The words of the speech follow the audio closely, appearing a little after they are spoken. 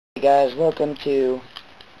Hey guys, welcome to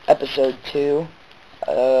episode 2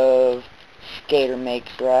 of Skater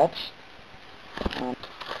Makes Raps.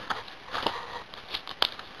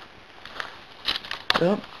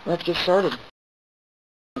 Well, let's get started.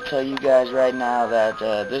 I'll tell you guys right now that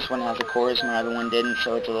this one has a chorus, my other one didn't,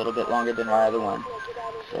 so it's a little bit longer than my other one.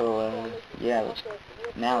 So, yeah,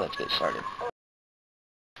 let's get started.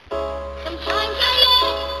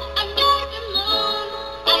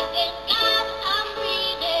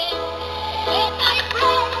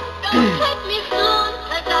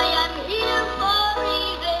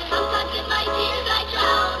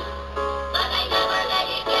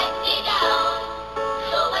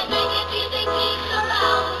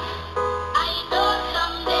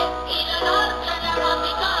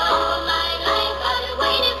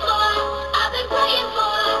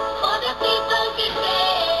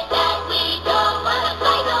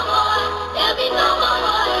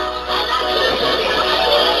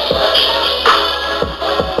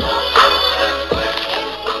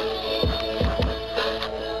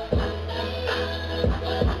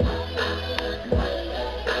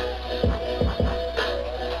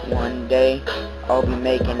 One day, I'll be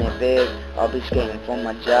making it big. I'll be skating for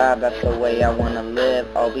my job, that's the way I wanna live.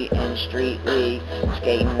 I'll be in street league,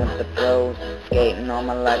 skating with the pros, skating all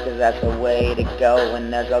my life, cause that's the way to go.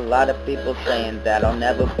 And there's a lot of people saying that I'll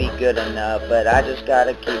never be good enough, but I just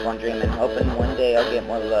gotta keep on dreaming, hoping one day I'll get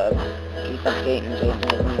more love. Keep on skating,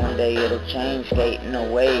 hoping one day it'll change. Skating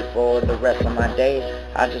away for the rest of my days.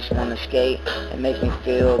 I just wanna skate, it makes me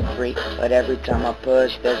feel free, but every time I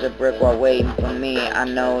push, there's a brick wall waiting for me. I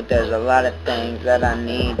know there's a lot of things that I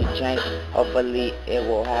need to change. Hopefully it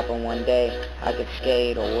will happen one day. I could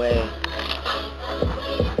skate away.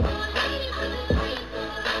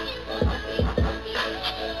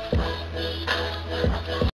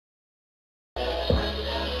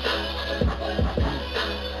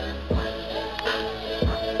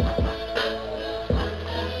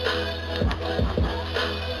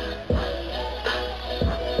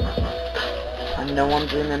 I know I'm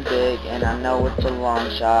dreaming big, and I know it's a long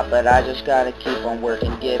shot, but I just gotta keep on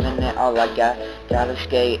working, giving it all I got. Gotta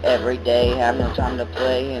skate every day, have no time to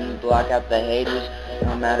play, and block out the haters,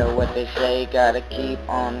 no matter what they say. Gotta keep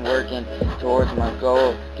on working towards my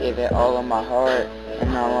goal, give it all of my heart,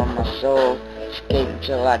 and all of my soul. Skating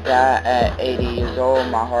till I die at 80 years old.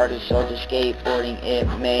 My heart is sold to skateboarding, it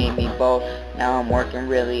made me bold. Now I'm working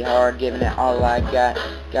really hard, giving it all I got.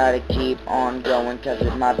 Gotta keep on going, cause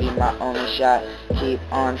it might be my only shot. Keep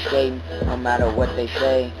on skating, no matter what they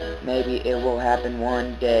say. Maybe it will happen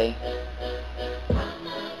one day.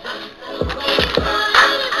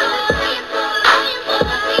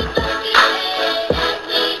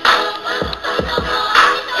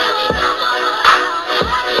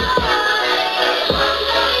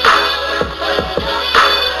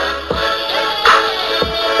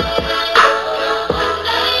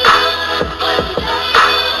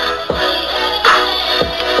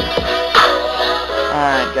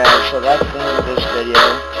 Alright guys, so that's the end of this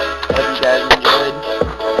video.